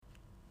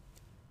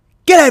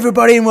G'day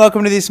everybody and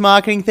welcome to This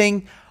Marketing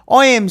Thing.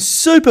 I am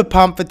super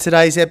pumped for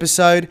today's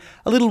episode.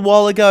 A little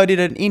while ago I did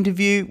an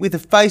interview with a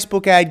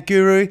Facebook ad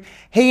guru.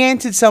 He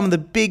answered some of the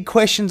big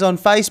questions on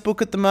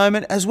Facebook at the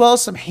moment, as well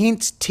as some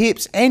hints,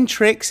 tips and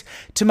tricks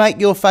to make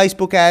your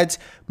Facebook ads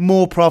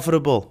more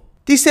profitable.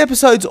 This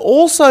episode's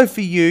also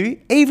for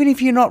you, even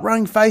if you're not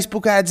running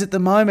Facebook ads at the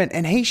moment,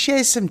 and he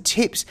shares some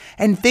tips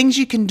and things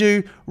you can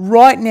do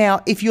right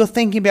now if you're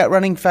thinking about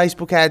running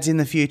Facebook ads in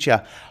the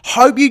future.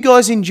 Hope you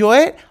guys enjoy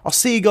it. I'll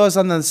see you guys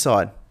on the other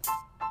side.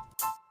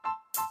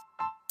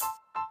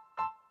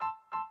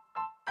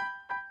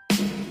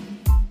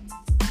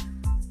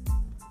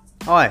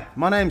 Hi,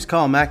 my name's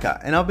Kyle Macker,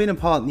 and I've been a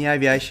pilot in the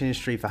aviation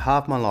industry for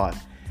half my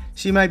life.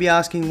 So you may be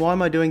asking, why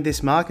am I doing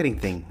this marketing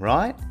thing,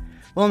 right?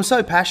 Well, I'm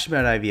so passionate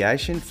about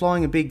aviation.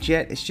 Flying a big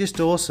jet, it's just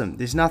awesome.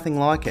 There's nothing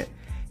like it.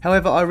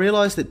 However, I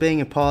realised that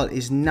being a pilot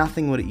is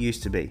nothing what it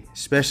used to be,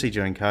 especially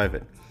during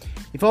COVID.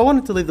 If I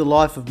wanted to live the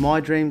life of my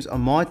dreams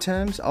on my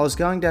terms, I was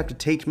going to have to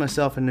teach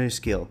myself a new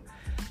skill.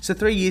 So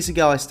 3 years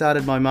ago, I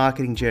started my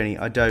marketing journey.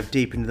 I dove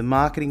deep into the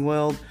marketing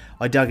world.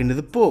 I dug into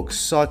the books,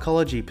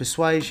 psychology,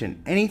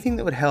 persuasion, anything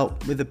that would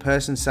help with a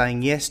person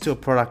saying yes to a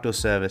product or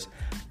service.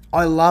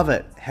 I love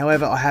it.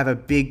 However, I have a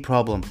big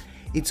problem.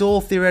 It's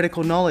all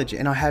theoretical knowledge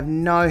and I have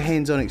no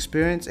hands-on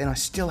experience and I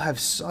still have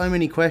so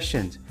many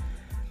questions.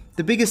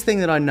 The biggest thing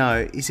that I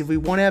know is if we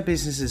want our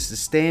businesses to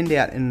stand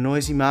out in a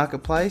noisy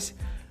marketplace,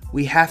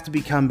 we have to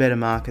become better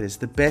marketers.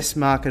 The best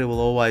marketer will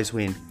always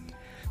win.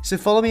 So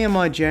follow me on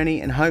my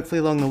journey and hopefully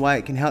along the way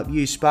it can help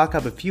you spark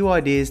up a few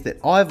ideas that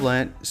I've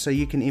learnt so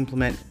you can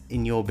implement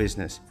in your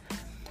business.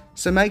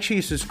 So make sure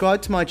you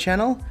subscribe to my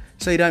channel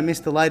so you don't miss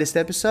the latest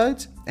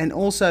episodes, and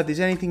also if there's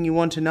anything you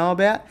want to know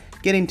about,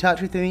 get in touch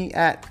with me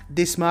at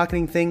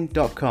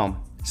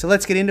thismarketingthing.com. So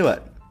let's get into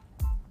it.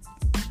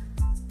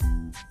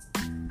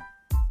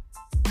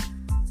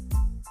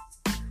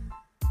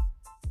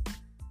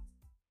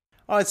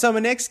 Alright, so my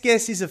next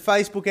guest is a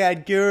Facebook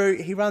ad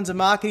guru. He runs a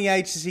marketing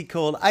agency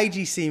called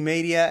AGC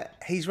Media.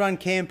 He's run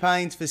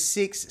campaigns for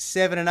 6,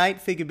 7 and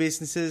 8 figure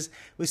businesses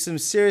with some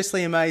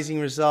seriously amazing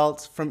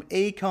results, from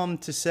e-com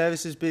to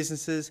services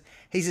businesses.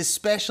 He's a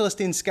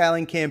specialist in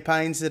scaling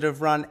campaigns that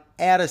have run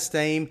out of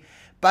steam.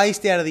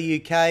 Based out of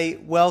the UK,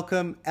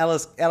 welcome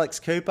Alex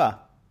Cooper.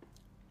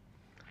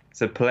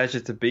 It's a pleasure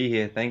to be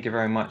here. Thank you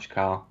very much,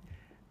 Carl.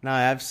 No,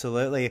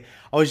 absolutely.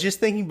 I was just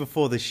thinking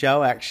before the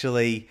show,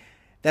 actually,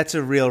 that's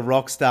a real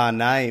rock star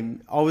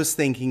name. I was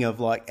thinking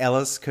of like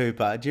Alice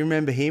Cooper. Do you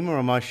remember him, or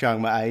am I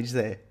showing my age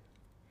there?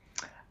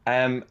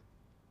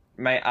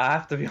 Mate, I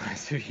have to be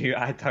honest with you,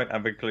 I don't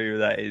have a clue who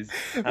that is.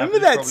 Remember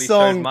that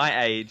song?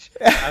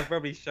 I've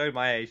probably showed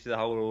my age to the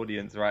whole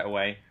audience right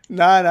away.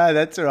 No,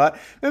 that's all right.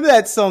 Remember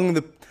that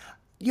song,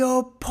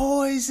 Your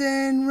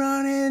Poison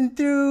Running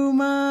Through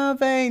My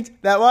Veins?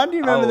 That one? Do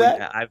you remember that?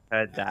 Yeah, I've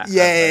heard that.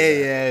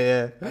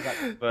 Yeah. That's like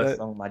the first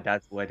song at my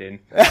dad's wedding.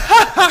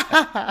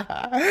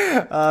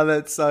 Oh,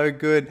 that's so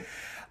good.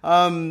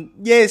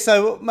 Yeah,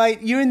 so,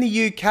 mate, you're in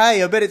the UK.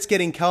 I bet it's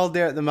getting cold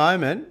there at the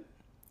moment.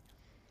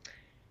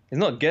 It's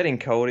not getting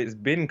cold, it's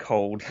been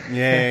cold.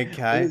 Yeah,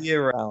 okay. All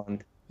year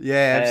round.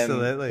 Yeah,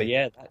 absolutely. But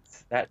yeah,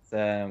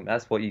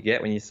 that's what you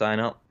get when you sign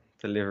up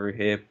to live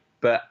here.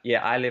 But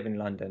yeah, I live in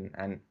London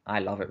and I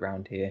love it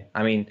round here.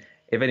 I mean,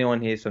 if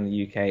anyone here is from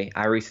the UK,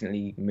 I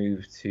recently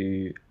moved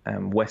to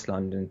West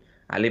London.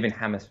 I live in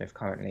Hammersmith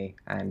currently,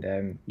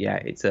 and yeah,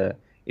 it's a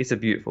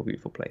beautiful,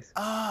 beautiful place.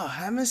 Oh,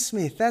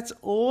 Hammersmith, that's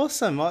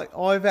awesome.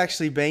 I've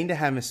actually been to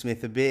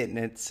Hammersmith a bit, and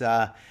it's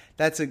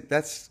that's a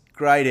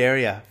great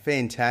area,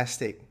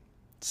 fantastic.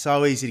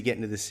 So easy to get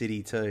into the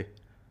city too.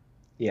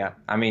 Yeah,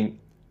 I mean,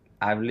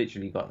 I've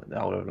literally got the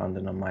whole of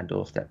London on my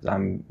doorstep.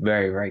 I'm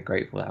very, very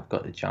grateful that I've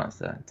got the chance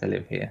to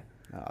live here.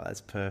 Oh, that's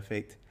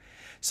perfect.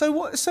 So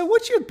what's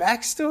your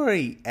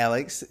backstory,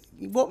 Alex?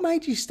 What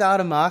made you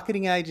start a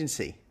marketing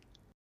agency?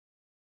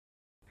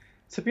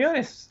 To be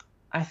honest,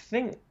 I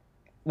think,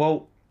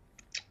 well,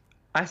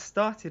 I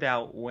started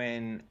out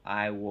when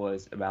I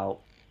was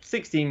about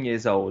 16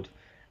 years old.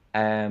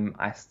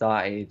 I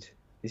started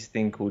this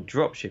thing called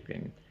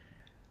dropshipping.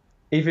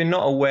 If you're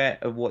not aware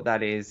of what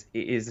that is,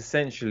 it is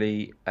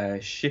essentially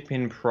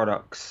shipping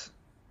products.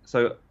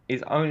 So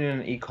it's owning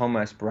an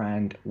e-commerce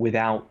brand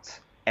without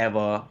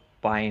ever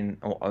buying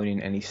or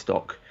owning any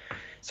stock.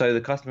 So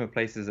the customer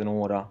places an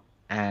order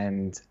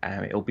and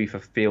it'll be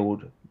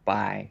fulfilled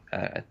by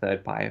a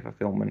third-party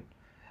fulfillment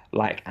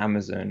like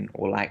Amazon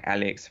or like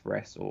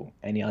AliExpress or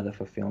any other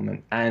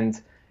fulfillment.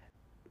 And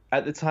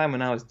at the time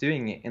when I was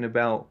doing it in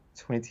about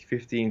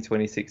 2015,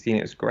 2016,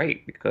 it was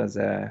great because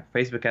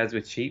Facebook ads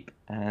were cheap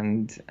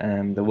and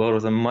the world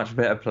was a much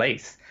better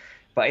place.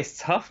 But it's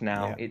tough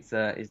now. Yeah.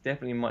 It's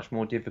definitely much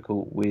more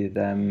difficult with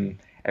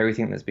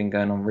everything that's been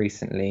going on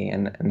recently,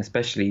 and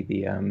especially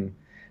the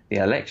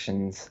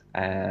elections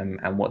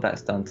and what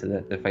that's done to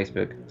the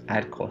Facebook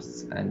ad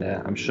costs. And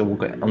I'm sure we'll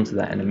get onto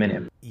that in a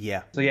minute.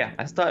 Yeah. So yeah,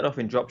 I started off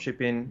in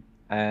dropshipping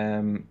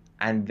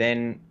and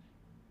then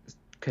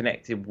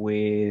connected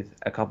with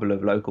a couple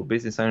of local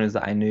business owners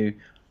that I knew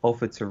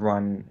offered to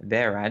run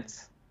their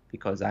ads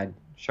because I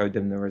showed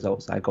them the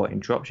results I got in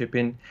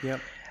dropshipping.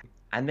 Yep.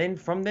 And then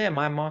from there,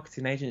 my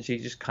marketing agency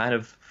just kind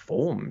of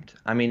formed.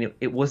 I mean,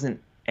 it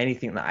wasn't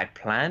anything that I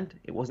planned.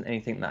 It wasn't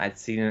anything that I'd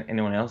seen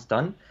anyone else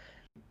done.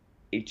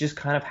 It just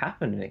kind of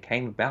happened and it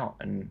came about.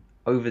 And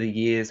over the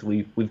years,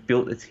 we've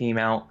built the team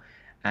out,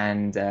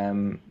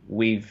 and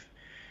we've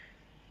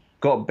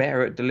got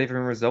better at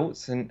delivering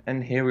results.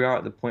 And here we are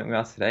at the point we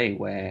are today,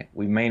 where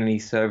we mainly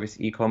service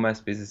e-commerce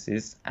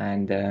businesses.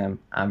 And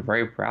I'm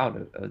very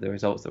proud of the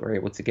results that we're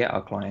able to get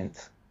our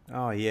clients.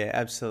 Oh, yeah,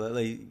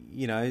 absolutely.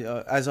 You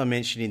know, as I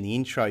mentioned in the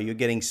intro, you're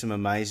getting some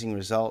amazing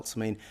results.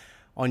 I mean,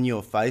 on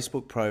your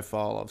Facebook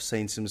profile, I've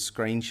seen some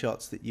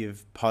screenshots that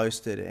you've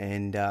posted,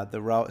 and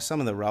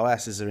some of the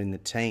ROASs are in the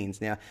teens.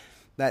 Now,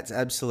 that's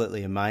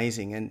absolutely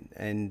amazing.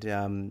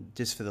 And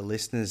just for the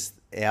listeners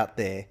out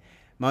there,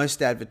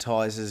 most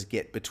advertisers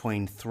get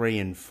between 3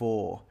 and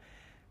 4.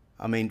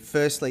 I mean,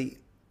 firstly,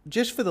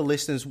 just for the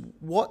listeners,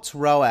 what's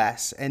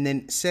ROAS? And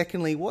then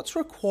secondly, what's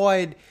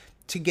required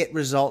to get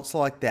results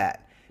like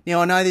that?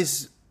 Now, I know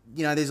there's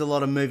a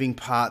lot of moving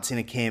parts in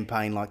a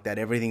campaign like that.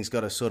 Everything's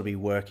got to sort of be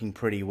working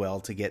pretty well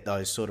to get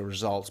those sort of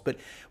results. But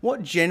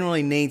what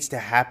generally needs to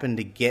happen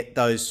to get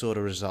those sort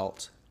of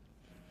results?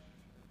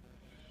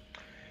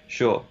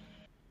 Sure.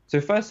 So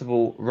first of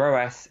all,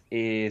 ROAS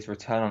is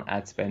return on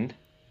ad spend.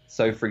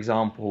 So for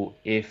example,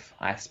 if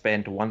I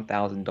spend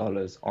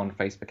 $1,000 on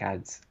Facebook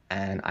ads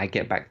and I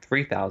get back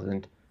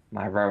 3,000,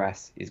 my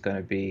ROAS is going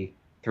to be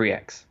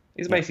 3x.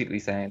 It's basically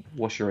saying,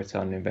 what's your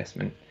return on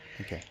investment?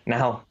 Okay.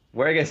 Now,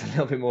 where it gets a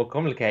little bit more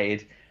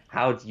complicated,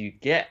 how do you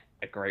get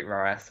a great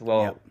ROAS?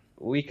 Well,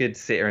 we could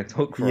sit here and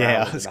talk for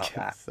hours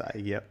about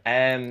that.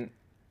 And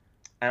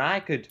I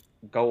could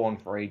go on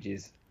for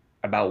ages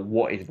about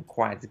what is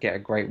required to get a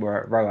great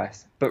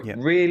ROAS. But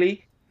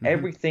really,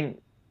 everything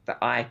that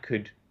I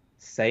could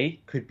say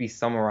could be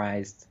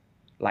summarized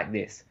like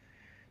this.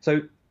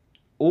 So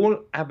all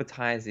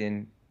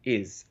advertising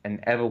is and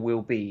ever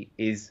will be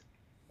is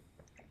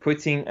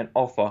putting an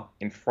offer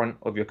in front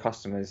of your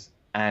customers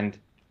and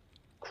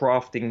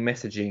crafting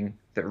messaging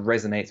that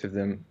resonates with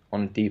them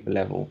on a deeper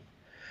level.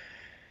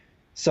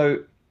 So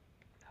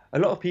a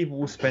lot of people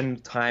will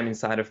spend time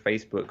inside of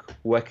Facebook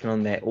working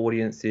on their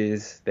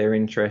audiences, their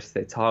interests,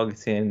 their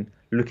targeting,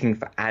 looking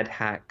for ad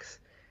hacks.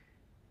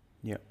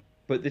 Yep.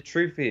 But the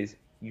truth is,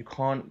 you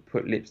can't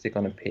put lipstick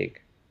on a pig.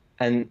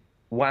 And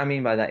what I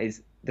mean by that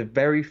is the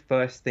very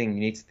first thing you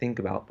need to think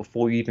about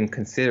before you even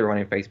consider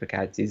running Facebook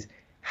ads is,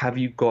 have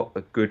you got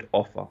a good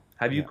offer?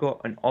 Have you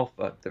got an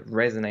offer that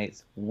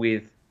resonates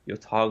with your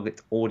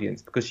target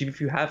audience? Because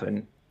if you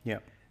haven't,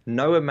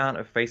 no amount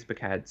of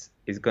Facebook ads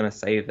is going to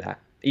save that.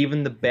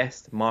 Even the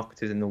best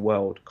marketers in the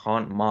world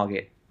can't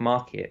market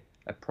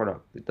a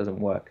product that doesn't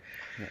work.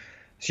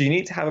 So you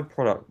need to have a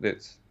product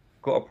that's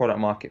got a product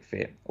market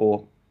fit,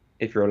 or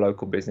if you're a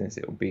local business,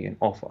 it will be an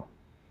offer.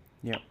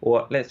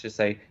 Or let's just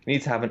say you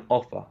need to have an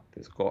offer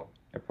that's got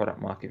a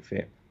product market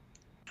fit.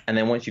 And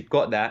then once you've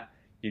got that,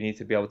 you need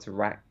to be able to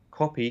write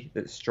copy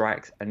that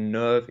strikes a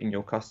nerve in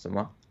your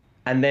customer.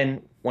 And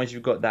then once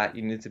you've got that,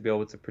 you need to be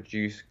able to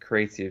produce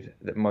creative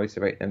that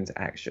motivate them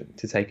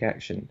to take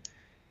action.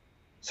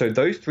 So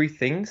those three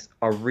things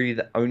are really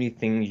the only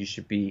things you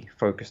should be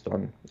focused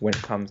on when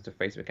it comes to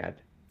Facebook ad.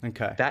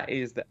 Okay. That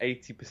is the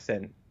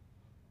 80%.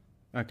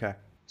 Okay.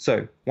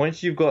 So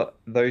once you've got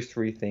those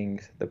three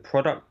things, the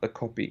product, the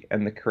copy,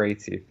 and the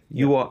creative,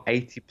 you are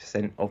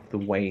 80% of the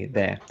way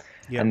there.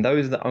 And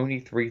those are the only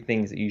three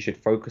things that you should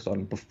focus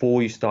on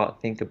before you start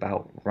think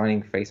about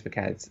running Facebook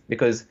ads,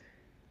 because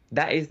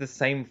that is the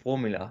same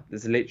formula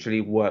that's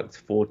literally worked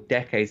for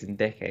decades and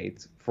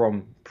decades,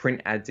 from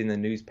print ads in the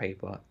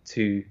newspaper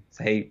to,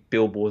 say,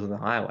 billboards on the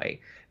highway.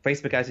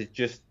 Facebook ads is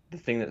just the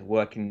thing that's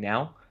working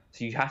now.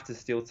 So you have to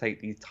still take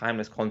these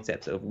timeless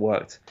concepts that have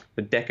worked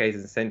for decades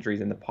and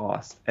centuries in the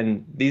past.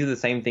 And these are the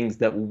same things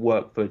that will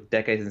work for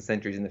decades and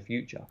centuries in the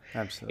future.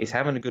 Absolutely. It's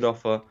having a good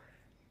offer,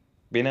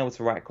 being able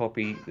to write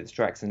copy that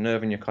strikes a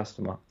nerve in your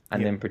customer,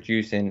 and then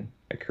producing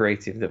a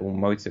creative that will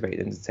motivate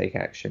them to take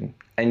action.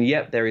 And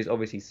there is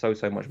obviously so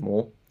much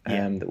more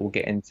that we'll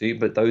get into,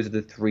 but those are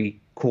the three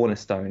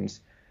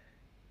cornerstones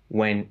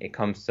when it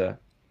comes to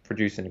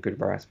producing a good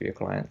ROAS for your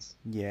clients.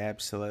 Yeah,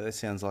 absolutely. That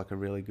sounds like a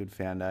really good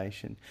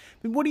foundation.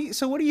 But what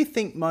do you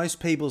think most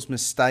people's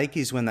mistake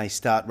is when they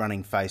start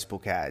running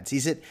Facebook ads?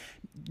 Is it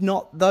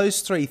not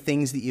those three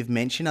things that you've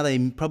mentioned? Are they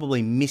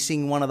probably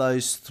missing one of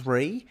those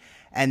three,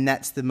 and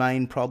that's the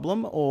main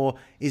problem, or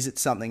is it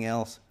something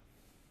else?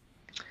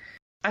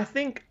 I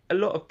think a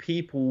lot of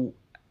people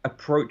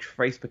approach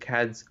Facebook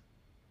ads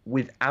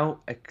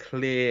without a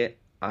clear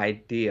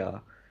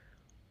idea,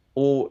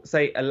 or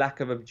say a lack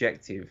of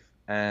objective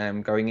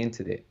going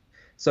into it.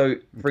 So,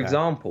 for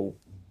example,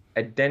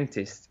 a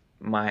dentist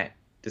might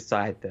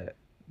decide that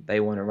they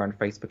want to run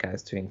Facebook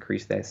ads to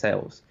increase their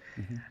sales.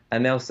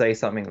 And they'll say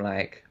something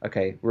like,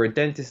 okay, we're a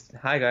dentist.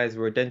 Hi guys,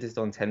 we're a dentist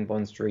on 10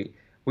 Bond Street.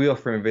 We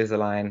offer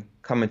Invisalign.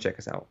 Come and check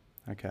us out.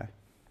 Okay.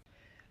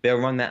 They'll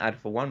run that ad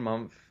for 1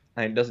 month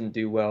and it doesn't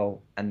do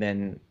well. And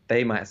then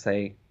they might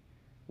say,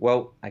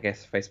 well, I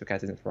guess Facebook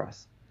ads isn't for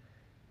us.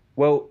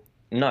 Well,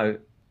 no,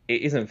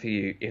 it isn't for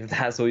you if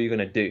that's all you're going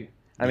to do.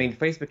 I Yeah. mean,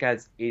 Facebook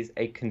ads is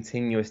a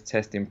continuous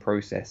testing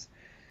process.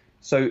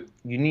 So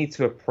you need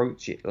to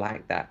approach it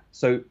like that.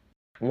 So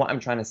what I'm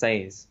trying to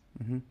say is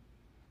Mm-hmm.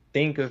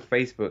 think of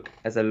Facebook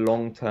as a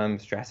long-term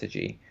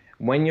strategy.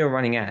 When you're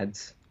running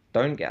ads,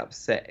 don't get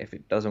upset if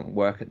it doesn't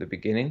work at the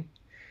beginning.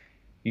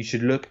 You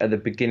should look at the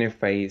beginning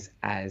phase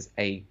as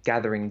a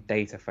gathering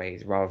data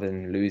phase rather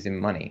than losing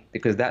money,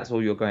 because that's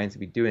all you're going to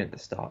be doing at the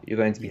start. You're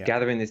going to be Yeah.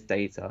 gathering this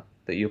data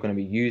that you're going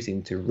to be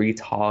using to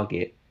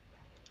retarget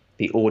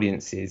the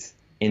audiences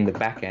in the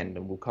back end,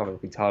 and we'll cover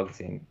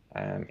retargeting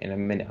in a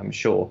minute, I'm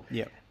sure.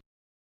 Yeah.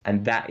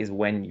 And that is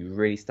when you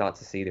really start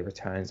to see the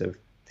returns of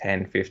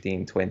 10,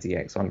 15,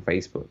 20x on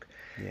Facebook.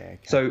 Yeah. Okay.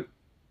 So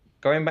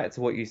going back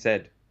to what you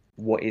said,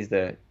 what is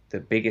the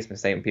biggest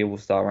mistake when people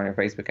start running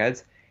Facebook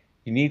ads?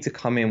 You need to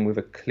come in with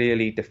a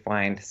clearly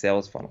defined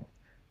sales funnel.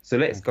 So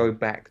let's go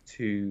back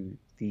to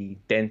the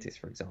dentist,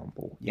 for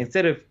example. Yeah.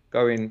 Instead of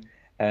going,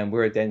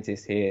 we're a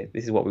dentist here,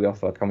 this is what we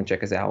offer, come and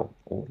check us out,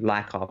 or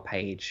like our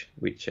page,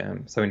 which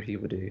so many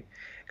people do.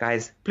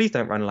 Guys, please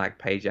don't run like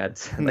page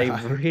ads. They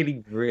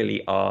really,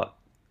 really are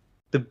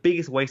the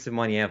biggest waste of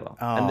money ever.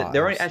 And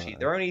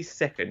they're only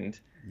second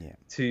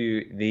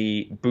to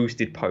the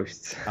boosted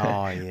posts.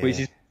 Oh, yeah. Which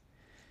is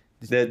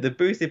the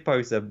boosted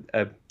posts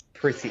are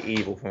pretty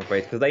evil from a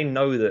page, because they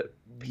know that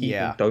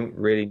people don't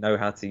really know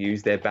how to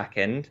use their back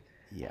end.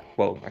 Yeah.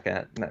 Well,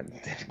 okay, that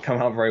didn't come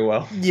out very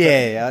well.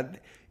 Yeah.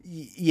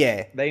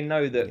 Yeah. They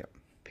know that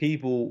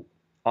people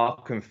are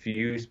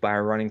confused by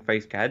running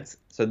Facebook ads.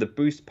 So the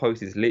boost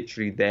post is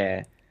literally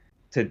there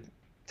to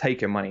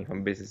take your money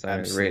from business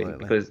owners, really.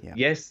 Because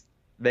yes,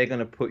 they're going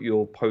to put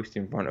your post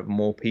in front of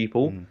more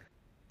people,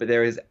 but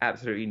there is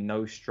absolutely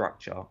no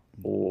structure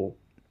or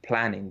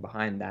planning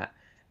behind that.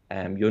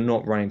 You're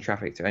not running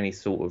traffic to any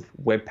sort of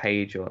web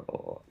page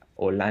or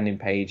landing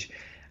page,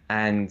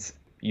 and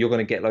you're going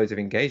to get loads of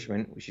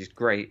engagement, which is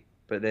great,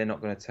 but they're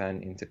not going to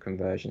turn into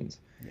conversions.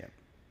 Yeah.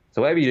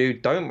 So whatever you do,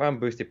 don't run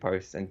boosted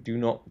posts, and do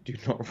not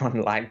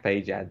run like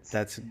page ads.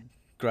 That's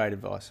great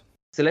advice.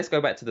 So let's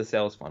go back to the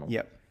sales funnel.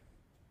 Yep.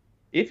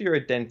 If you're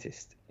a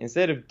dentist,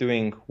 instead of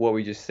doing what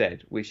we just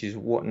said, which is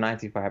what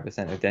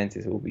 95% of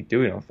dentists will be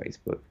doing on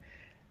Facebook,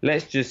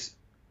 let's just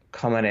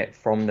come at it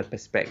from the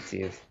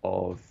perspective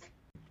of,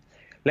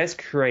 let's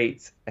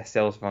create a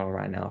sales funnel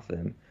right now for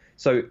them.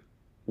 So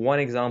one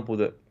example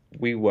that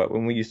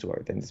when we used to work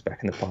with dentists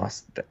back in the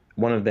past,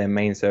 one of their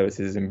main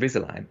services is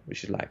Invisalign,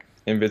 which is like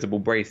invisible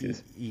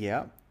braces.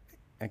 Yeah.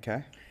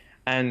 Okay.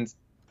 And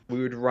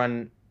we would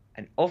run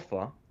an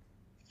offer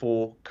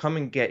for come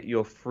and get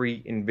your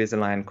free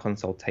Invisalign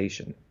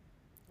consultation.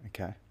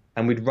 Okay.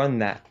 And we'd run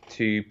that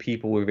to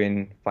people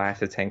within 5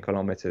 to 10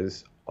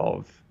 kilometers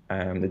of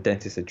the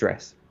dentist's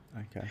address.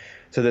 Okay.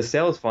 So the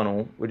sales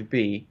funnel would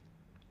be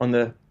on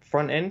the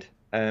front end,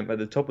 at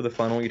the top of the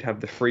funnel, you'd have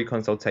the free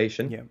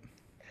consultation. Yep.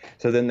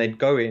 So then they'd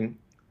go in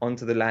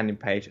onto the landing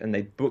page and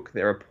they'd book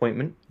their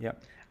appointment. Yep.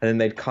 And then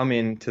they'd come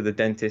in to the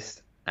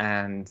dentist,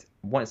 and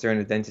once they're in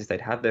the dentist, they'd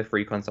have their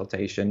free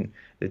consultation.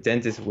 The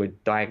dentist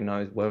would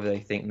diagnose whether they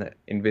think that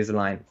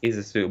Invisalign is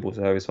a suitable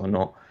service or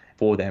not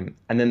for them.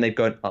 And then they'd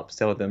go and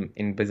upsell them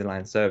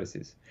Invisalign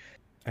services.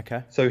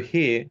 Okay. So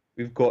here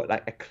we've got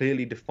like a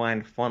clearly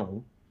defined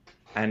funnel.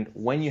 And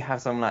when you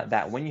have something like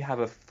that, when you have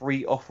a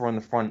free offer on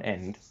the front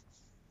end,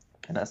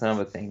 and that's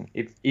another thing,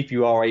 if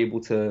you are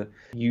able to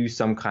use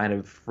some kind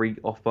of free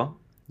offer,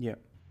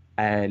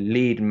 a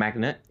lead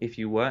magnet, if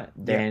you were,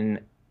 then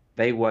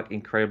they work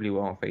incredibly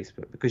well on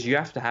Facebook, because you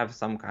have to have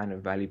some kind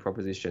of value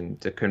proposition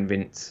to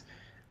convince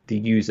the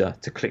user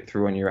to click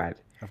through on your ad.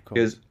 Of course.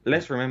 Because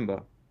let's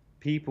remember,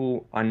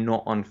 people are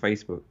not on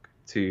Facebook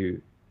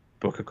to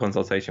book a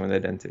consultation with their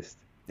dentist.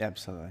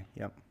 Absolutely.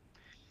 Yep.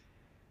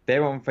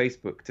 They're on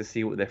Facebook to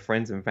see what their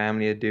friends and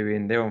family are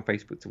doing. They're on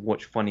Facebook to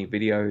watch funny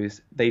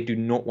videos. They do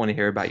not want to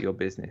hear about your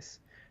business.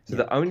 So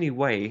the only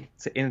way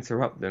to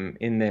interrupt them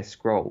in their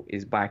scroll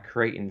is by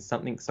creating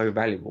something so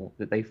valuable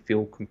that they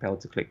feel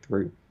compelled to click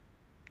through.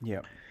 Yeah.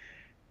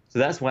 So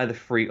that's why the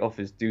free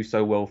offers do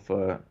so well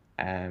for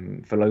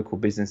local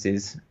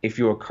businesses. If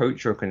you're a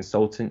coach or a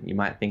consultant, you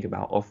might think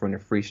about offering a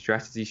free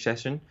strategy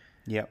session.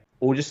 Yep.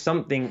 Or just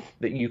something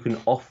that you can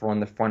offer on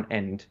the front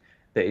end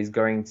that is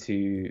going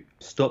to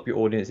stop your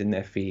audience in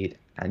their feed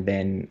and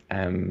then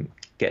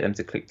get them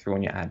to click through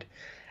on your ad.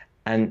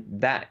 And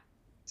that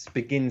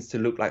begins to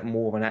look like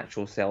more of an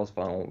actual sales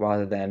funnel,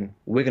 rather than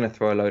we're going to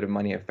throw a load of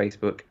money at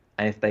Facebook,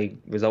 and if they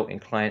result in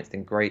clients,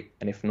 then great,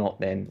 and if not,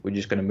 then we're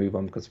just going to move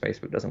on because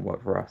Facebook doesn't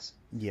work for us.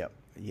 Yep.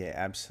 Yeah,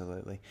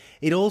 absolutely.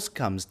 It all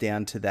comes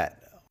down to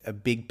that. A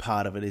big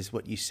part of it is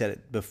what you said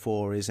it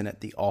before, isn't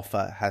it? The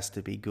offer has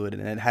to be good,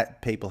 and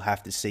people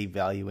have to see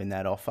value in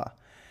that offer.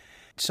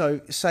 So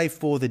say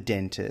for the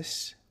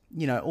dentist,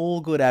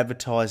 all good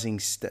advertising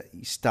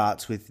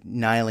starts with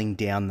nailing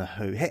down the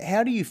who.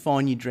 How do you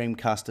find your dream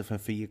customer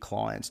for your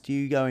clients? Do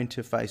you go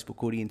into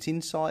Facebook Audience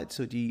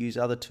Insights, or do you use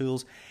other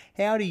tools?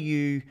 How do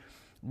you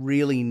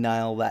really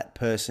nail that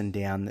person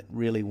down that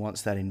really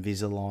wants that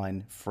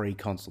Invisalign free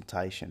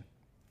consultation?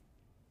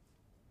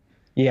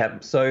 Yeah,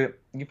 so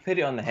you put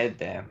it on the head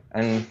there.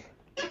 And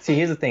see,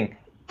 here's the thing.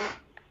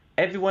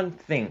 Everyone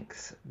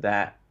thinks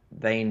that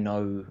they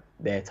know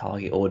their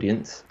target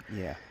audience,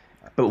 Yeah.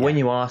 but Yeah. when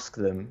you ask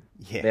them,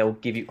 Yeah. they'll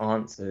give you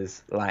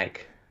answers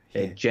like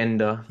their Yeah.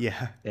 gender,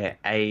 Yeah. their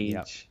Yep.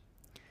 age,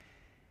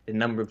 the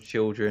number of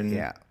children.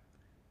 Yeah.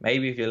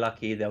 Maybe if you're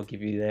lucky, they'll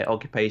give you their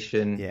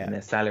occupation Yeah. and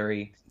their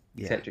salary,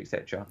 Yeah. etc.,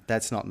 etc.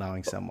 That's not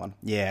knowing someone.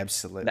 Yeah,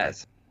 absolutely.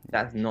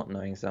 That's not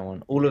knowing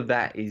someone. All of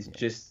that is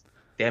just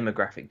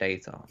demographic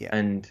data. Yeah.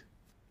 And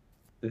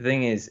the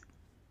thing is,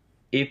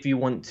 if you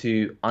want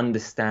to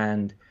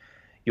understand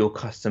your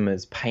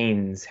customers'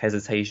 pains,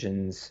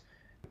 hesitations,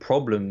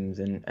 problems,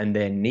 and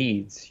their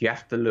needs, you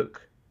have to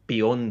look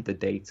beyond the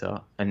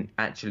data and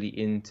actually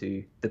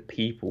into the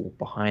people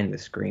behind the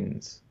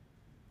screens.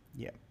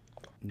 Yeah.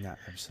 No,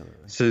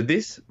 absolutely. So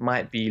this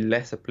might be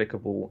less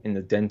applicable in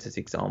the dentist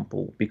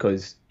example,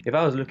 because if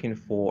I was looking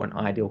for an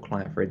ideal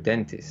client for a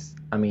dentist,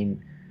 I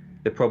mean,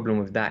 the problem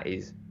with that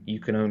is you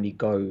can only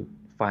go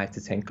 5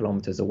 to 10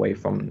 kilometers away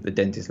from the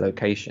dentist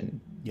location.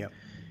 Yep.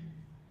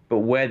 But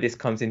where this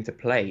comes into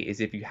play is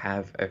if you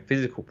have a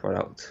physical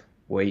product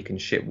where you can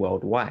ship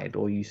worldwide,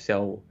 or you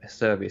sell a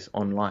service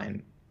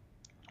online.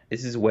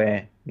 This is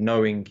where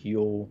knowing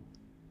your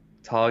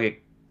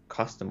target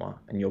customer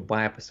and your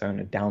buyer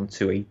persona down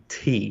to a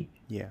T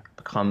Yeah.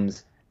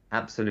 becomes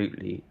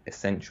absolutely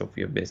essential for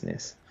your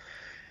business.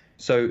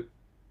 So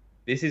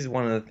this is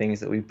one of the things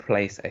that we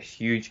place a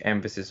huge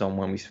emphasis on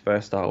when we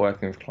first start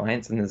working with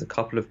clients, and there's a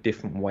couple of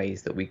different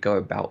ways that we go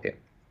about it.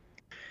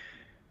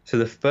 So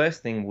the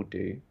first thing we'll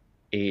do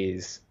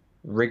is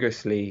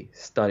rigorously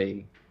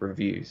study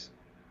reviews.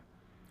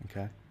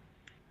 Okay.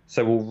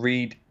 So we'll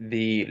read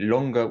the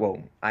longer,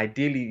 well,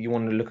 ideally you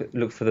want to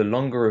look for the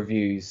longer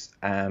reviews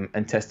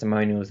and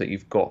testimonials that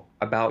you've got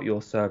about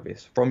your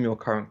service from your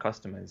current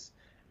customers.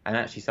 And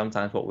actually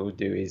sometimes what we'll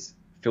do is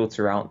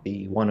filter out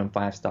the 1 and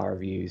 5 star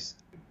reviews,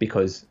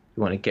 because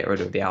you want to get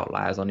rid of the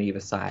outliers on either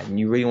side. And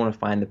you really want to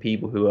find the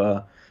people who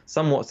are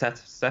somewhat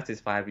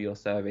satisfied with your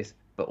service,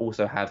 but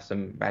also have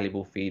some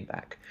valuable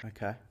feedback.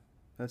 Okay.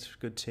 That's a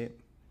good tip.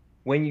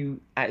 When you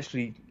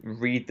actually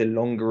read the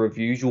longer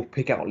reviews, you'll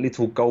pick out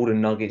little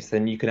golden nuggets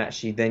that you can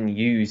actually then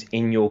use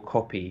in your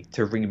copy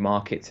to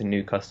remarket to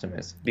new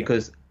customers,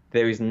 because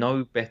there is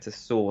no better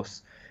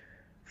source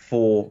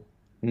for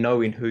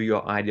knowing who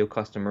your ideal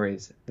customer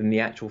is than the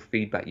actual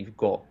feedback you've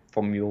got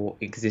from your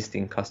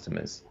existing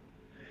customers.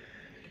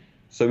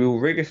 So we'll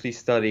rigorously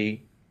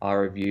study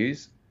our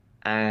reviews,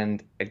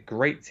 and a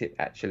great tip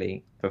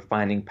actually for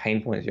finding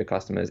pain points of your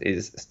customers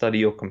is study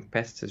your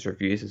competitors'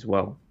 reviews as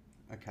well.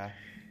 Okay.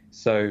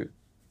 So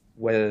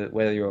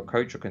whether you're a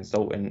coach or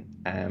consultant,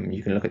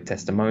 you can look at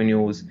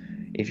testimonials.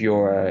 If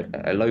you're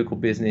a local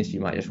business,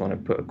 you might just want to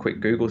put a quick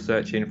Google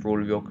search in for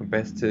all of your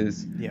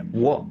competitors. Yep.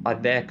 What are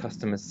their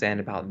customers saying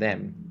about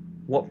them?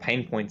 What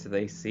pain points are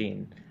they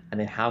seeing? And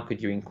then how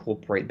could you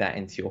incorporate that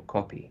into your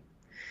copy?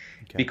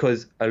 Okay.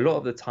 Because a lot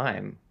of the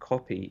time,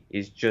 copy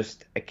is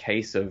just a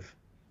case of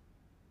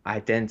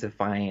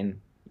identifying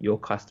your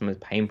customers'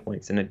 pain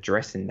points and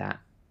addressing that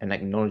and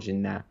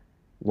acknowledging that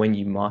when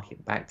you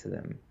market back to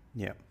them.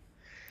 Yeah.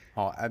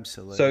 Oh,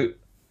 absolutely.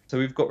 So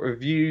we've got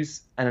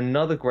reviews, and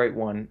another great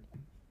one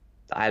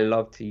that I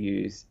love to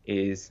use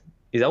is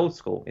old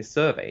school, is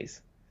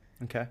surveys.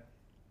 Okay.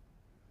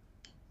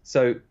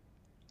 So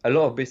a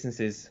lot of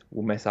businesses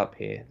will mess up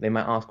here. They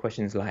might ask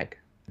questions like,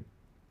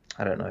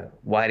 I don't know,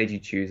 why did you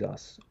choose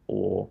us?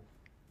 Or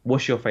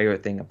what's your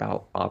favorite thing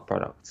about our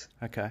product?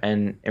 Okay.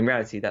 And in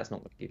reality, that's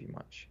not going to give you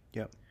much.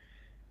 Yep.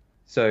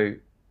 So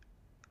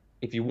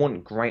if you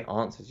want great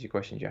answers to your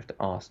questions, you have to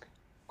ask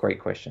great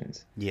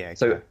questions. Yeah. Okay.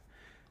 So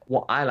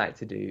what I like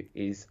to do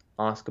is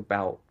ask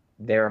about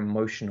their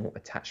emotional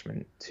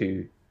attachment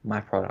to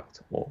my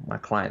product or my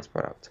client's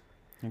product.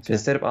 Okay. So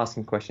instead of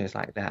asking questions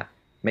like that,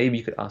 maybe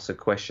you could ask a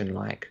question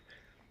like,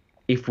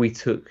 if we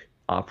took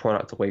our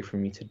product away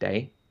from you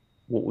today,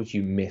 what would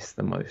you miss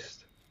the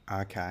most?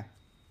 Okay.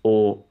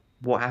 Or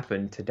what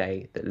happened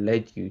today that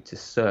led you to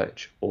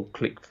search or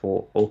click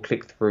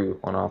through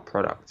on our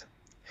product?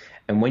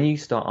 And when you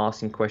start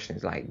asking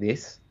questions like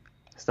this,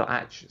 start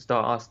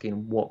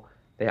asking what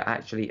they're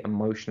actually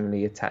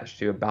emotionally attached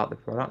to about the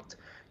product,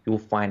 you'll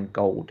find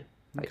gold.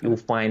 Like, Okay. you'll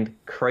find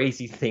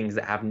crazy things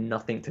that have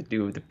nothing to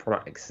do with the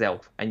product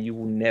itself, and you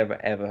will never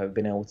ever have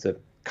been able to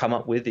come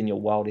up with in your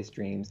wildest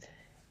dreams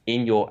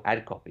in your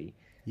ad copy.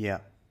 Yeah.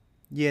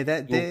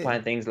 Yeah. You'll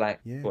find things like,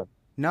 Yeah. well,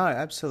 No,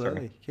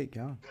 absolutely. Keep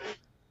going.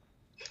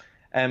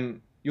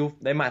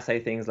 they might say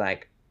things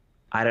like,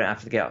 I don't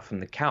have to get up from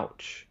the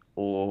couch,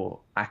 or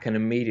I can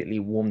immediately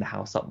warm the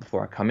house up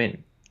before I come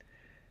in.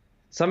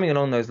 Something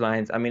along those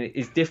lines. I mean,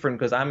 it's different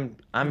because I'm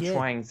Yeah.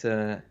 trying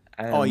to.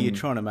 You're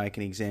trying to make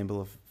an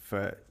example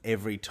for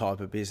every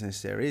type of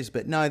business there is.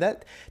 But no,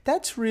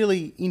 that's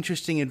really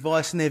interesting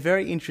advice, and they're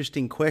very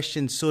interesting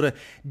questions, sort of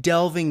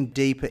delving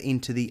deeper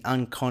into the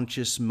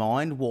unconscious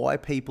mind, why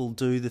people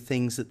do the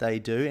things that they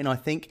do. And I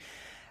think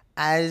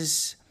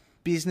as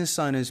business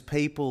owners,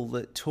 people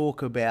that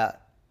talk about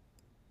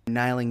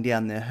nailing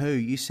down their who.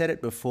 You said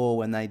it before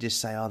when they just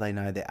say, oh, they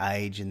know their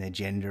age and their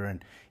gender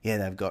and yeah,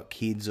 they've got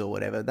kids or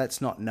whatever. That's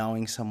not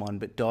knowing someone,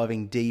 but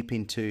diving deep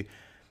into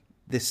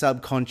the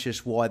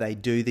subconscious, why they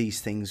do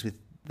these things with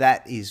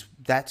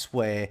that's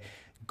where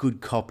good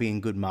copy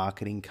and good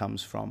marketing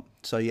comes from.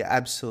 So you're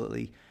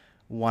absolutely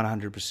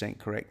 100%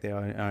 correct there.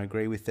 I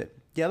agree with it.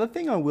 The other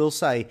thing I will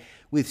say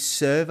with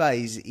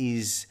surveys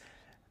is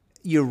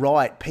you're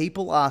right.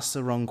 People ask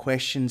the wrong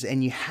questions,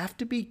 and you have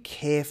to be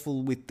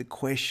careful with the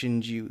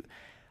questions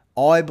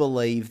I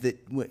believe that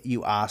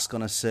you ask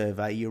on a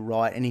survey. You're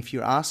right. And if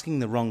you're asking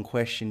the wrong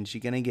questions,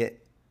 you're going to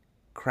get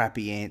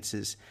crappy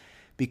answers,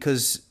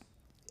 because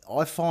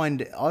I've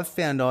found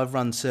I've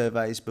run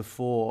surveys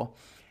before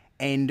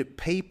and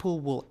people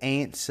will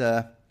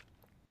answer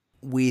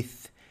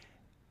with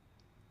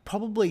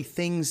probably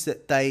things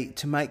that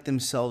to make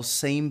themselves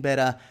seem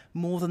better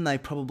more than they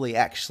probably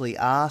actually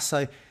are.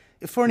 So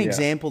for an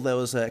example, there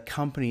was a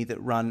company that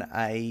run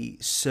a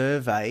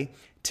survey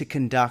to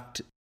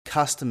conduct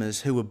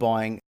customers who were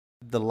buying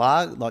the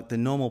like the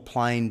normal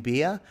plain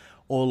beer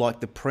or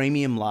like the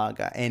premium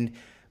lager. And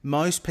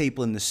most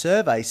people in the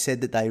survey said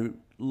that they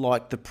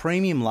liked the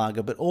premium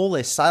lager, but all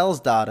their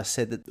sales data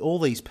said that all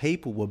these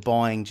people were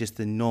buying just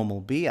the normal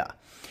beer.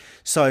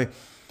 So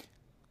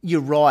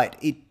you're right.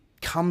 It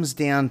comes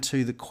down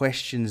to the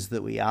questions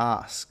that we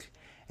ask.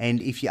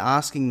 And if you're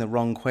asking the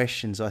wrong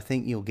questions, I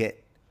think you'll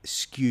get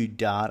skewed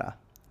data.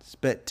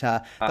 But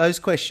those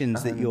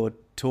questions that you're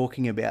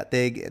talking about,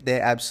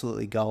 they're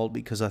absolutely gold,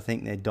 because I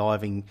think they're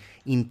diving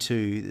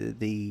into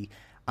the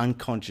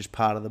unconscious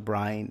part of the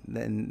brain,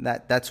 and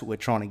that's what we're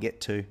trying to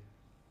get to.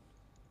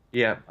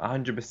 Yeah,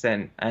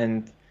 100%.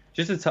 And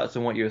just to touch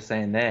on what you were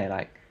saying there,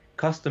 like,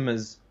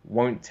 customers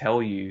won't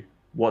tell you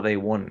what they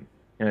want.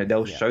 You know,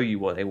 they'll show you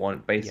what they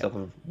want based off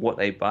of what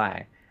they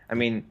buy. I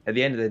mean, at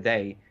the end of the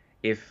day,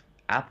 if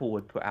Apple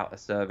would put out a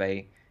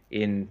survey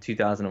in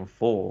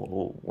 2004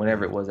 or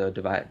whenever it was they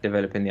were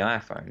developing the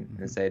iPhone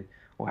and said,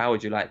 well, how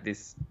would you like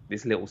this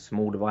little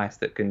small device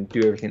that can do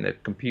everything that a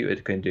computer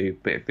can do,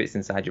 but it fits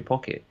inside your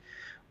pocket?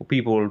 Well,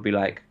 people will be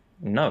like,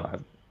 no,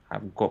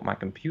 I've got my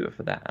computer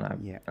for that,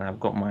 and I've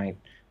got my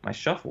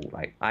shuffle.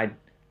 Like,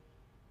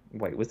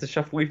 wait, was the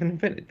shuffle even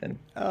invented then?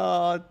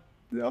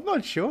 I'm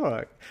not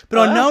sure, but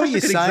I know what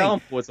you're saying.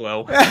 Example as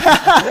well. But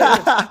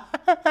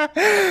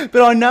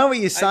I know what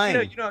you're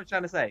saying. You know what I'm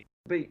trying to say.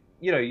 But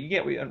you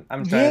get what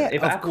I'm trying.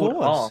 If Apple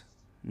would ask,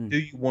 do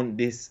you want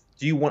this?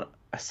 Do you want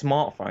a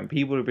smartphone?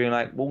 People would be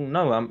like, well,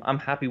 no, I'm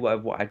happy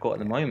with what I got at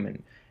the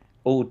moment.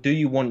 Or do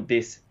you want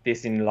this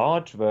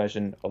enlarged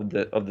version of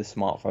the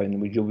smartphone,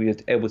 which you'll be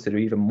able to do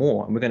even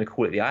more, and we're going to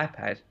call it the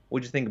iPad?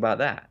 What do you think about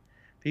that?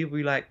 People will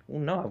be like,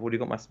 well, no, I've already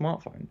got my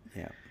smartphone.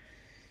 Yeah.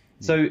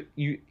 So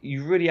you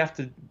really have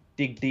to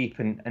dig deep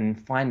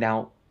and find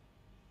out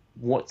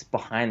what's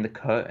behind the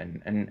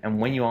curtain. And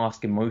when you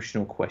ask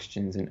emotional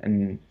questions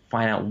and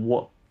find out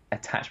what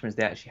attachments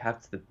they actually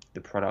have to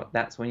the product,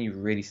 that's when you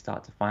really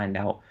start to find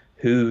out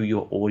who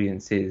your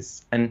audience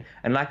is. And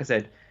like I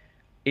said,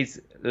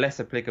 it's less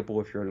applicable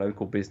if you're a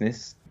local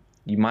business.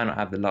 You might not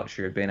have the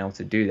luxury of being able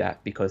to do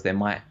that because there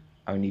might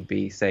only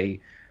be, say,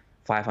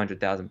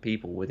 500,000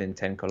 people within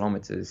 10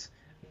 kilometers.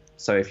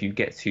 So if you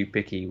get too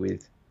picky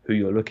with who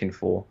you're looking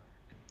for,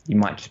 you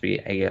might just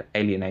be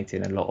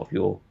alienating a lot of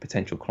your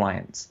potential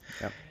clients.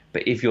 Yep.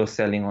 But if you're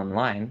selling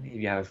online,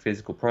 if you have a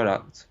physical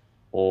product,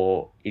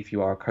 or if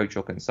you are a coach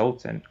or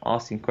consultant,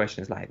 asking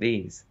questions like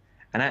these.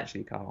 And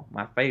actually, Carl,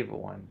 my favorite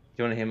one. Do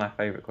you want to hear my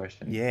favorite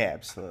question? Yeah,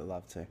 absolutely,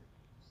 love to.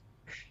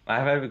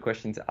 My favorite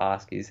question to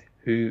ask is,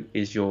 who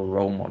is your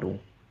role model?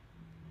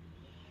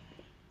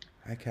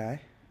 Okay.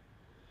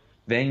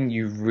 Then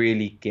you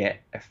really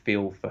get a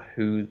feel for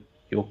who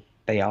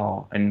they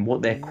are and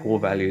what their core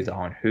values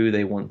are and who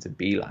they want to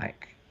be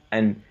like.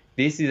 And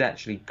this is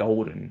actually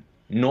golden,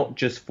 not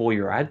just for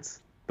your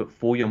ads, but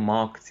for your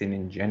marketing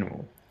in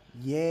general.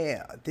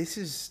 Yeah, this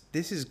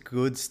is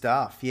good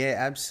stuff. Yeah,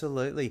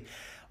 absolutely.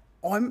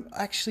 I'm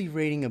actually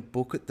reading a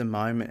book at the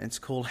moment. It's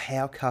called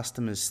How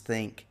Customers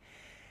Think.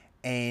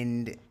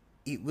 And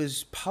it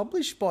was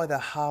published by the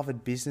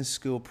Harvard Business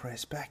School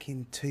Press back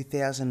in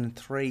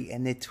 2003.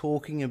 And they're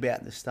talking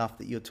about the stuff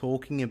that you're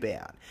talking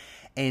about.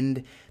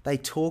 And they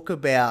talk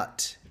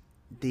about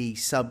the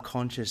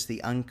subconscious,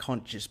 the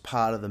unconscious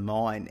part of the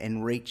mind,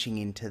 and reaching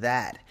into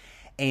that.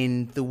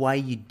 And the way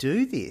you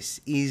do this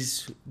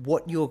is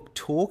what you're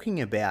talking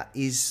about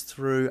is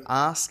through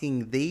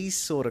asking these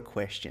sort of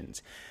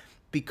questions.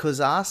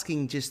 Because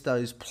asking just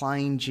those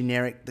plain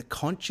generic, the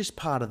conscious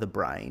part of the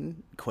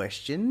brain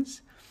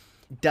questions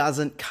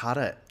doesn't cut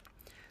it.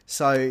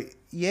 So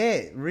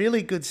yeah,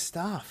 really good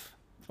stuff.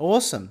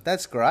 Awesome.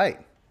 That's great.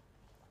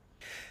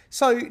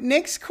 So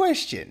next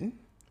question,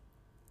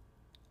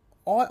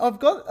 I've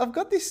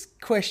got this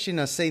question.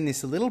 I've seen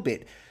this a little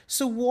bit.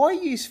 So why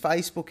use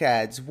Facebook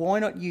ads? Why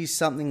not use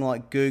something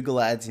like Google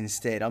ads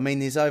instead? I mean,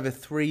 there's over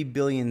 3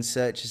 billion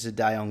searches a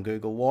day on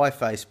Google. Why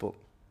Facebook?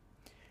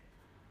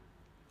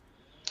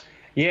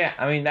 Yeah,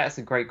 I mean, that's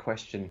a great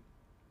question.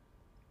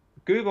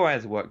 Google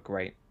ads work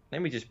great.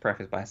 Let me just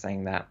preface by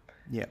saying that.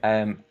 Yeah.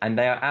 And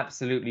they are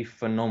absolutely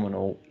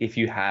phenomenal if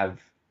you have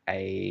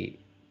a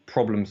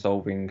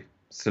problem-solving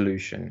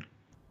solution.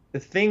 The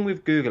thing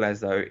with Google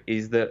Ads, though,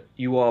 is that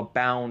you are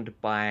bound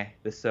by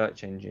the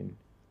search engine.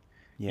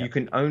 Yeah. You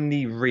can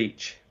only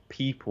reach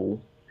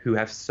people who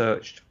have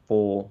searched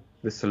for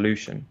the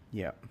solution.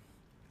 Yeah.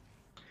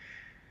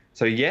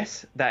 So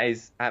yes, that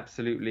is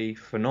absolutely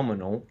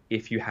phenomenal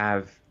if you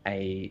have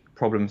a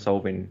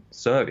problem-solving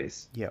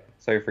service. Yeah.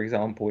 So for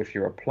example, if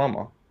you're a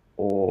plumber,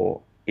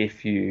 or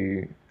if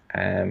you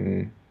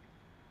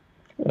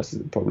what's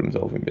the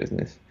problem-solving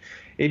business?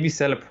 If you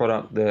sell a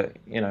product that,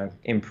 you know,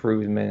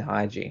 improves men's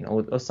hygiene,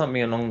 or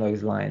something along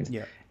those lines,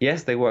 Yeah.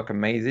 yes, they work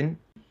amazing.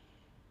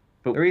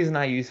 But the reason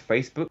I use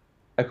Facebook,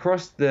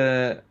 across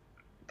the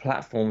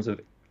platforms of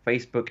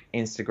Facebook,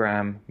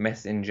 Instagram,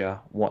 Messenger,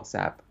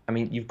 WhatsApp, I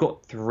mean, you've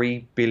got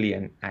 3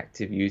 billion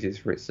active users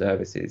for its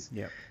services.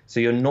 Yeah. So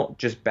you're not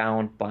just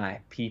bound by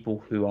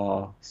people who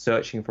are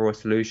searching for a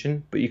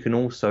solution, but you can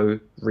also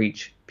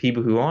reach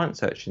people who aren't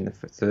searching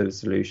for the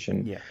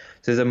solution. Yeah.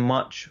 So there's a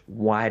much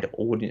wider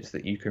audience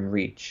that you can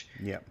reach.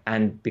 Yeah.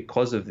 And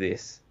because of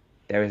this,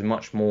 there is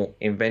much more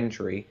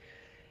inventory,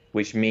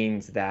 which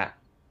means that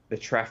the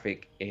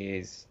traffic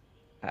is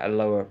at a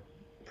lower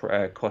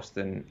cost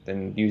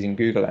than using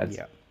Google Ads.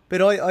 Yeah.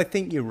 But I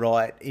think you're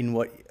right in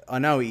what, I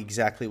know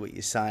exactly what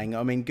you're saying.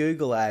 I mean,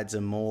 Google Ads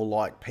are more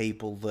like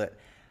people that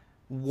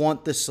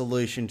want the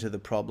solution to the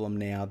problem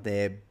now.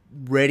 They're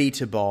ready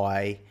to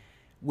buy.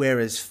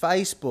 Whereas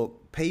Facebook,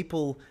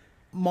 people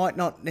might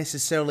not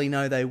necessarily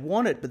know they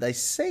want it, but they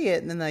see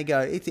it and then they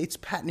go, it's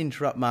pattern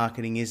interrupt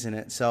marketing, isn't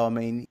it? So, I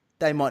mean,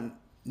 they might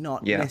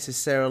not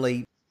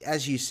necessarily,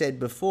 as you said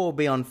before,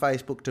 be on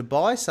Facebook to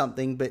buy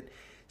something, but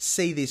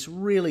see this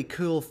really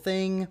cool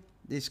thing,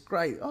 this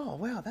great, oh,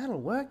 wow, that'll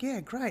work.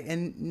 Yeah, great.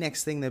 And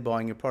next thing they're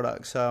buying your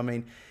product. So, I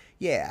mean,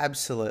 yeah,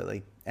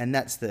 absolutely. And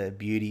that's the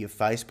beauty of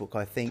Facebook,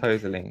 I think.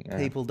 Totally. Yeah.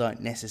 People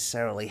don't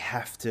necessarily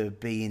have to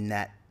be in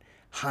that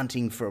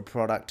hunting for a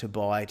product to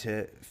buy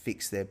to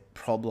fix their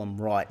problem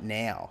right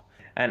now.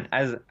 And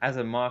as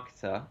a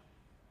marketer,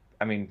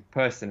 I mean,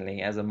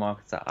 personally, as a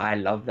marketer, I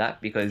love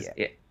that because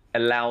it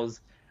allows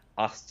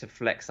us to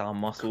flex our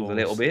muscles a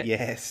little bit.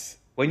 Yes.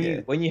 When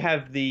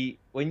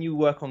you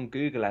work on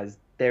Google Ads,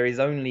 there is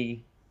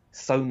only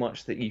so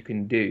much that you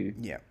can do.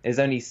 Yeah. There's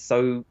only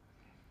so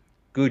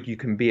good you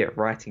can be at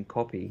writing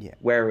copy. Yeah.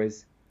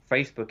 Whereas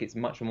Facebook, it's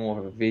much more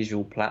of a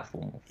visual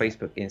platform.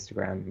 Facebook,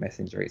 Instagram,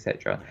 Messenger,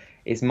 etc.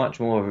 It's much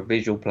more of a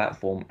visual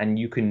platform, and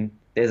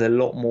there's a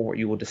lot more at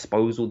your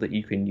disposal that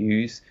you can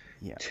use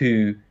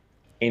to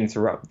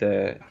interrupt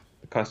the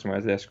customer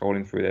as they're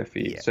scrolling through their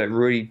feed. Yeah. So it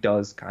really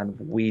does kind of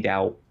weed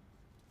out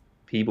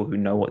people who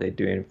know what they're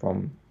doing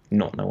from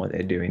not know what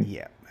they're doing.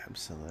 Yeah,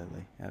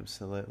 absolutely.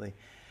 Absolutely.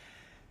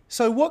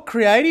 So what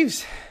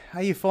creatives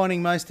are you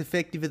finding most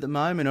effective at the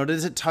moment, or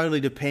does it totally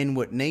depend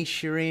what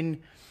niche you're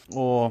in,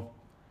 or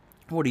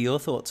what are your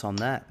thoughts on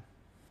that?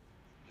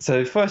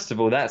 So first of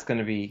all, that's going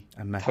to be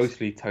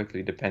Amazing.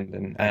 totally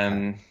dependent.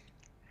 Okay.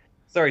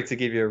 Sorry to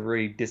give you a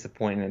really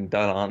disappointing and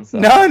dull answer.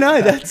 No,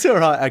 that's all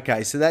right.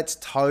 Okay, so that's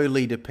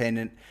totally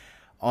dependent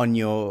on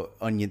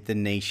the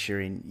niche you're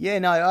in. Yeah,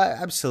 no,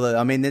 absolutely.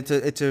 I mean,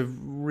 it's a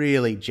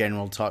really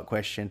general type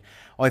question.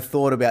 I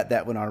thought about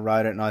that when I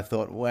wrote it, and I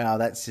thought, wow,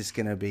 that's just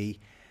going to be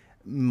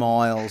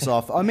miles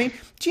off. I mean,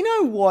 do you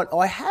know what?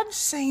 I have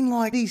seen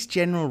like these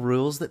general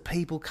rules that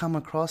people come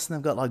across, and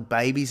they've got like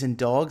babies and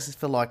dogs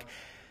for like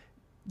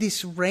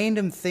this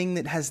random thing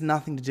that has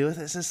nothing to do with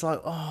it. It's just like,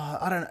 oh,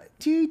 I don't know.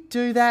 Do you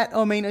do that?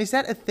 I mean, is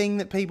that a thing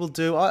that people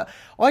do? I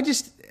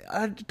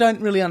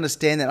don't really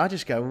understand that. I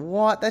just go,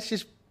 what?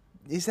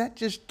 Is that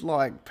just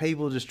like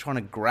people just trying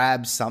to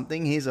grab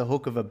something? Here's a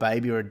hook of a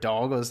baby or a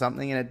dog or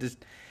something, and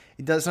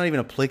it's not even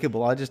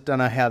applicable. I just don't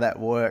know how that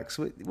works.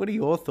 What are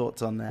your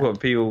thoughts on that? What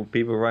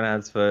people run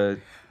ads for?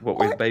 What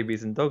with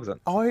babies and dogs on?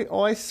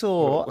 I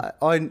saw.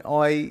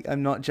 I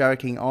am not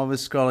joking. I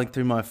was scrolling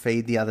through my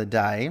feed the other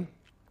day,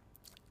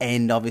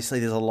 and obviously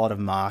there's a lot of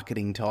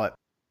marketing type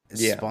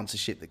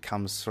sponsorship that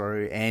comes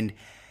through, and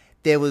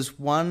there was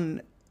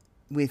one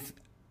it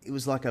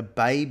was like a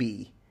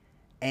baby,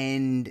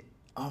 and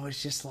I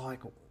was just like,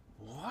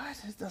 what?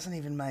 It doesn't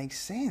even make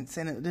sense.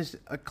 And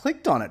I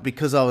clicked on it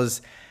because I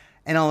was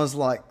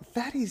like,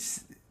 that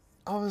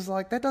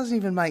doesn't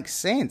even make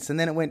sense. And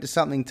then it went to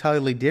something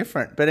totally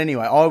different. But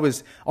anyway,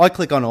 I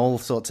click on all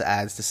sorts of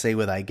ads to see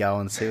where they go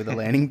and see where the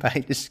landing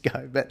pages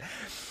go. But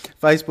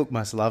Facebook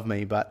must love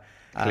me, but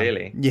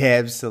clearly.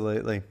 Yeah,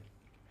 absolutely.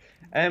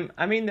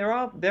 I mean, there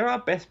are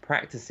best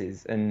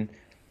practices, and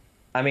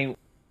I mean,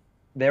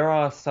 there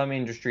are some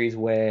industries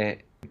where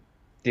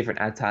different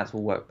ad types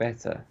will work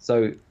better.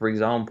 So, for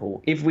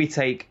example, if we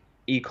take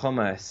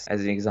e-commerce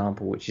as an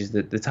example, which is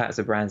the types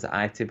of brands that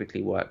I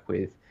typically work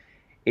with,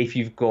 if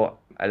you've got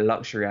a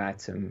luxury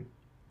item,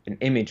 an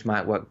image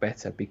might work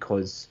better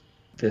because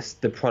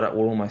the product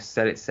will almost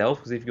sell itself.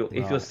 Because if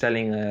you're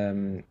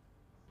selling,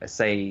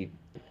 say,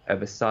 a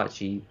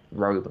Versace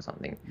robe or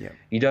something,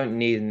 you don't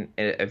need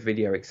a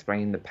video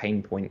explaining the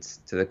pain points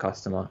to the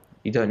customer.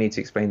 You don't need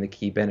to explain the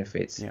key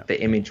benefits. Yeah.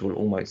 The image will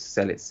almost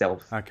sell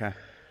itself. Okay.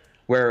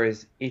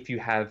 Whereas if you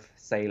have,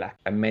 say, like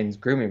a men's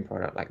grooming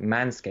product, like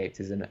Manscaped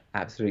is an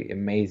absolutely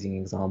amazing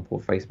example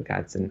of Facebook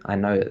ads, and I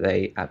know that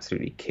they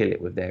absolutely kill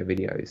it with their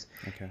videos.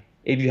 Okay.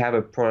 If you have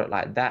a product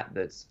like that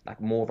that's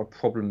like more of a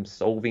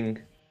problem-solving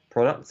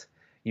product,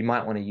 you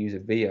might want to use a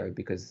video,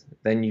 because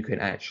then you can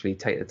actually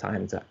take the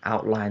time to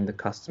outline the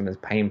customer's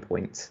pain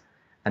points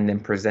and then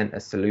present a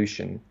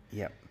solution.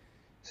 Yep.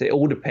 So it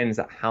all depends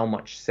on how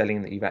much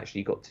selling that you've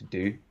actually got to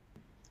do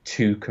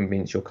to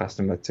convince your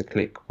customer to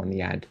click on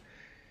the ad.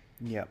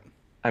 Yep.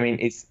 I mean,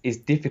 it's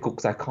difficult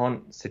because I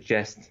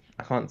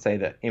can't say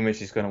that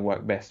image is going to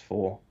work best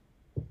for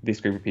this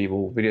group of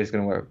people, video is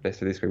going to work best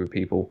for this group of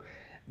people.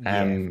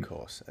 Yeah, of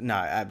course. No,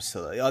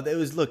 absolutely.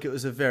 It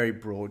was a very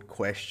broad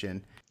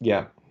question.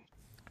 Yeah.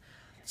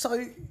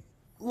 So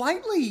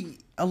lately,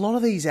 a lot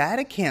of these ad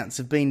accounts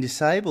have been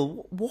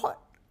disabled. What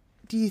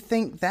do you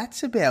think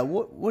that's about?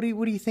 What do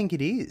you think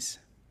it is?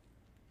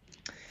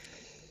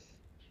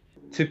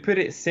 To put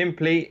it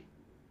simply,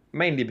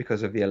 mainly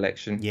because of the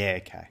election. Yeah.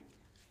 Okay.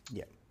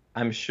 Yeah.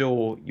 I'm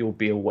sure you'll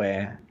be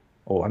aware,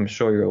 or I'm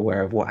sure you're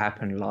aware of what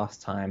happened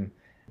last time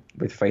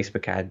with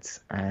Facebook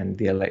ads and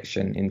the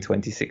election in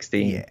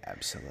 2016. Yeah,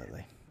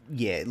 absolutely.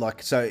 Yeah,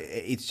 so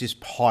it's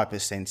just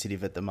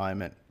hypersensitive at the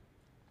moment.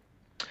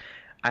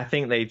 I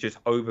think they've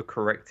just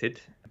overcorrected.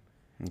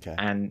 Okay.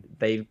 And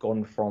they've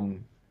gone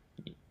from,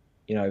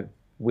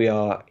 we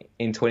are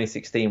in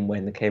 2016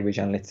 when the Cambridge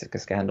Analytica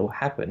scandal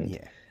happened.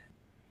 Yeah.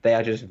 They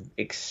are just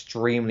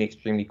extremely,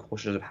 extremely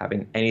cautious of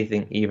having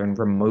anything even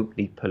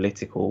remotely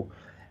political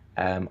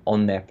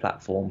on their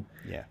platform.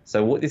 Yeah.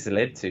 So what this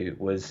led to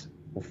was,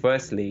 well,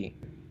 firstly,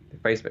 the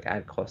Facebook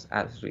ad costs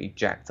absolutely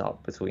jacked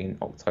up between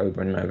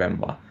October and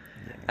November.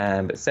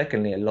 Yeah. But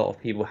secondly, a lot of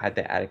people had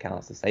their ad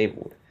accounts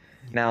disabled.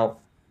 Yeah. Now,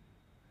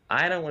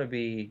 I don't want to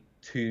be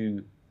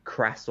too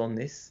crass on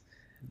this,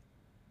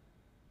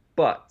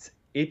 but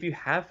if you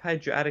have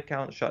had your ad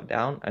account shut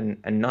down,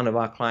 and none of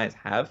our clients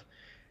have,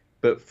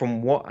 but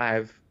from what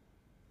I've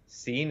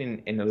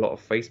seen in a lot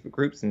of Facebook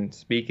groups and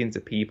speaking to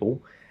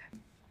people,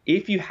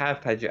 if you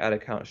have had your ad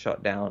account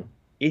shut down,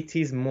 it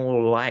is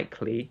more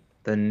likely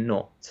than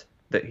not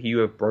that you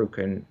have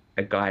broken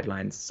a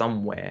guideline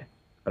somewhere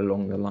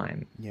along the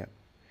line. Yeah.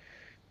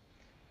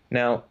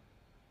 Now,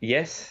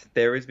 yes,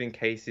 there has been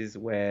cases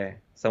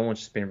where someone's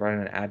just been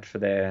running an ad for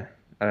their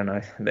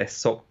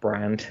sock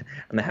brand,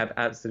 and they have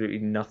absolutely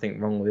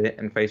nothing wrong with it,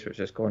 and Facebook's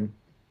just gone,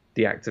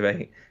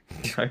 deactivate,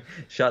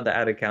 shut the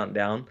ad account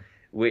down,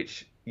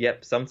 which,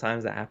 yep,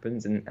 sometimes that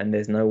happens, and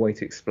there's no way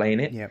to explain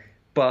it. Yep.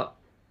 But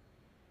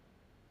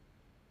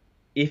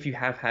if you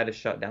have had a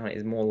shutdown, it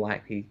is more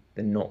likely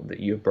than not that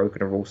you have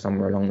broken a rule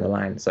somewhere along the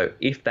line. So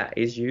if that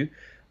is you,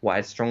 what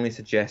I'd strongly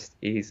suggest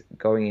is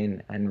going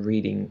in and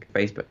reading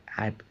Facebook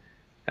ad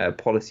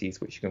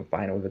policies, which you can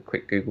find with a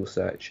quick Google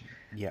search,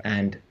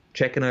 and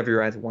checking over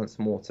your ads once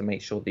more to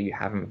make sure that you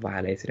haven't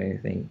violated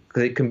anything.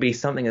 Because it can be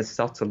something as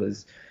subtle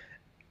as,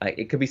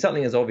 it could be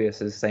something as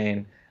obvious as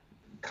saying,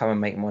 come and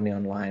make money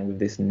online with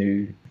this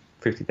new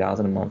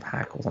 50,000 a month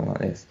hack or something like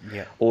this.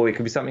 Yeah. Or it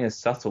could be something as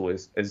subtle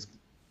as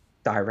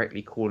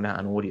directly calling out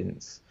an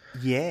audience.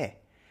 Yeah.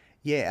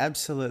 Yeah,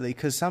 absolutely.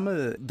 Because some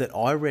of that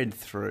I read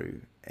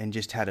through and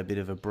just had a bit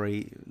of a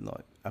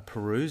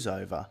peruse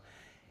over,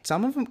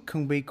 some of them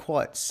can be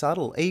quite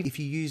subtle. Even if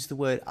you use the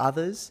word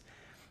others,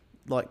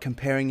 like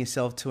comparing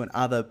yourself to an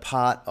other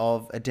part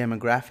of a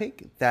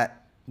demographic,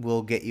 that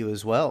will get you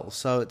as well.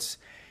 So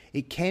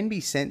it can be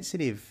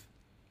sensitive.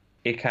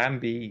 It can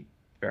be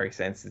very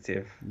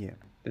sensitive. Yeah.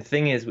 The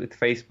thing is with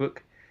Facebook,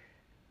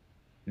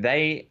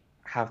 they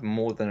have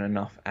more than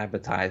enough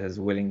advertisers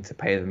willing to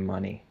pay them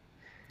money.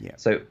 Yeah.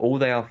 So all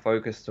they are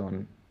focused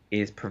on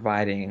is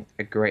providing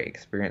a great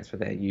experience for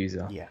their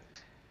user. Yeah.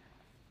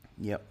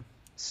 Yep.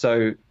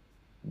 So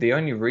the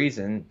only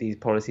reason these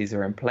policies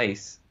are in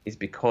place is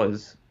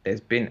because there's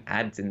been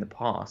ads in the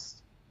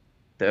past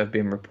that have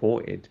been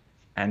reported,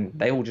 and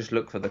they will just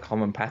look for the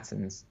common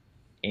patterns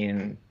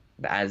in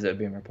the ads that have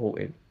been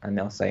reported, and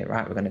they'll say,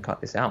 right, we're going to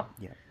cut this out.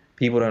 Yeah.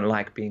 People don't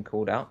like being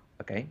called out.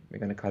 Okay, we're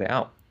going to cut it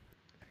out.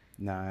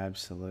 No,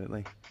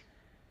 absolutely.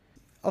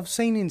 I've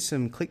seen in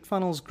some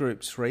ClickFunnels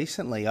groups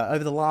recently,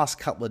 over the last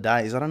couple of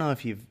days, I don't know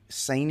if you've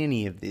seen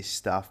any of this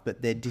stuff,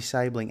 but they're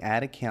disabling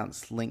ad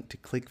accounts linked to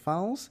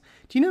ClickFunnels.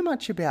 Do you know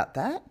much about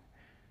that?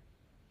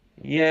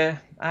 Yeah,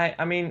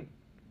 I mean,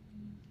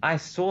 I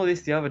saw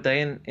this the other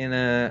day in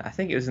I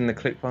think it was in the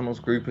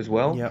ClickFunnels group as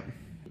well. Yep.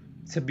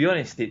 To be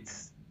honest,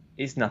 it's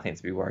nothing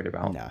to be worried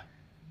about. No.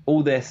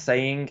 All they're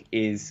saying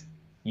is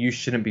you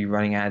shouldn't be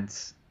running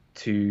ads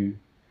to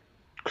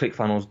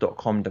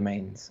clickfunnels.com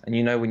domains. And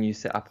when you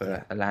set up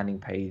a landing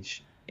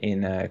page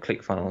in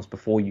ClickFunnels,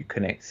 before you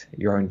connect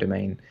your own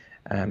domain,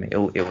 it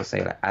will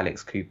say like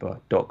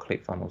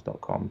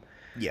alexcooper.clickfunnels.com.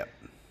 Yep.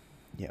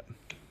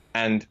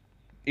 And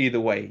either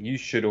way, you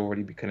should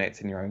already be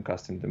connecting your own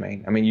custom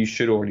domain. I mean, you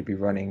should already be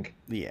running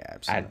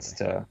ads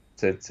to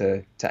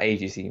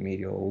AGC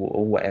Media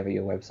or whatever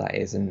your website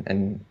is.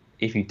 And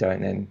if you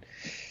don't, then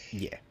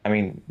Yeah. I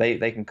mean,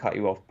 they can cut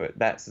you off, but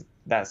that's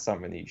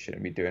something that you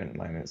shouldn't be doing at the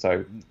moment.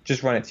 So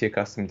just run it to your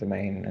custom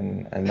domain,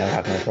 and they'll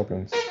have no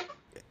problems.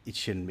 It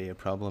shouldn't be a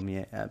problem,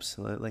 yeah,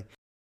 absolutely.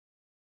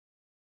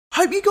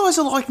 Hope you guys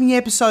are liking the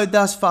episode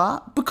thus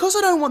far. Because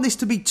I don't want this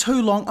to be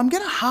too long, I'm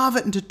going to halve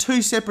it into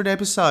 2 separate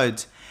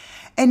episodes.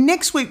 And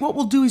next week, what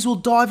we'll do is we'll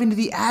dive into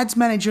the Ads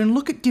Manager and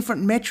look at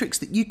different metrics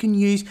that you can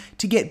use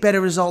to get better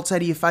results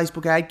out of your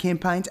Facebook ad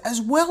campaigns, as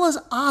well as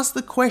ask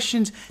the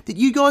questions that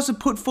you guys have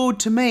put forward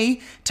to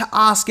me to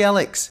ask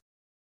Alex.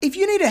 If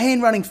you need a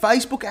hand running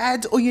Facebook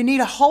ads, or you need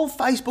a whole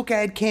Facebook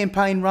ad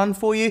campaign run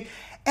for you,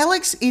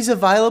 Alex is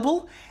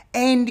available,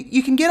 and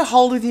you can get a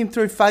hold of him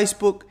through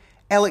Facebook.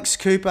 Alex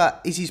Cooper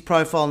is his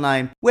profile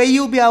name, where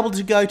you'll be able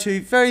to go to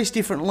various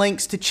different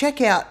links to check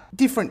out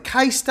different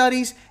case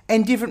studies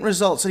and different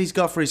results that he's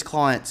got for his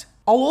clients.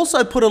 I'll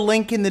also put a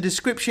link in the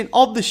description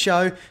of the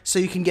show so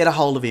you can get a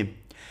hold of him.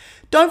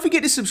 Don't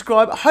forget to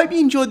subscribe. I hope you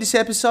enjoyed this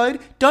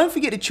episode. Don't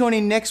forget to tune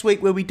in next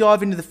week where we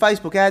dive into the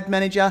Facebook Ad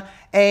Manager,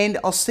 and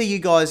I'll see you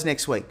guys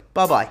next week.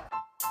 Bye-bye.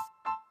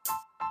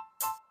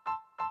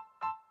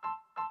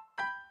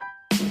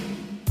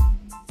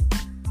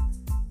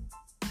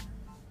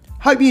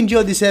 Hope you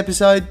enjoyed this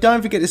episode.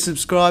 Don't forget to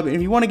subscribe. And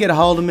if you want to get a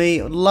hold of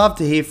me, I'd love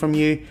to hear from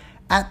you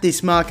at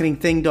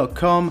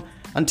thismarketingthing.com.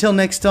 Until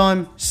next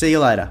time, see you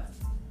later.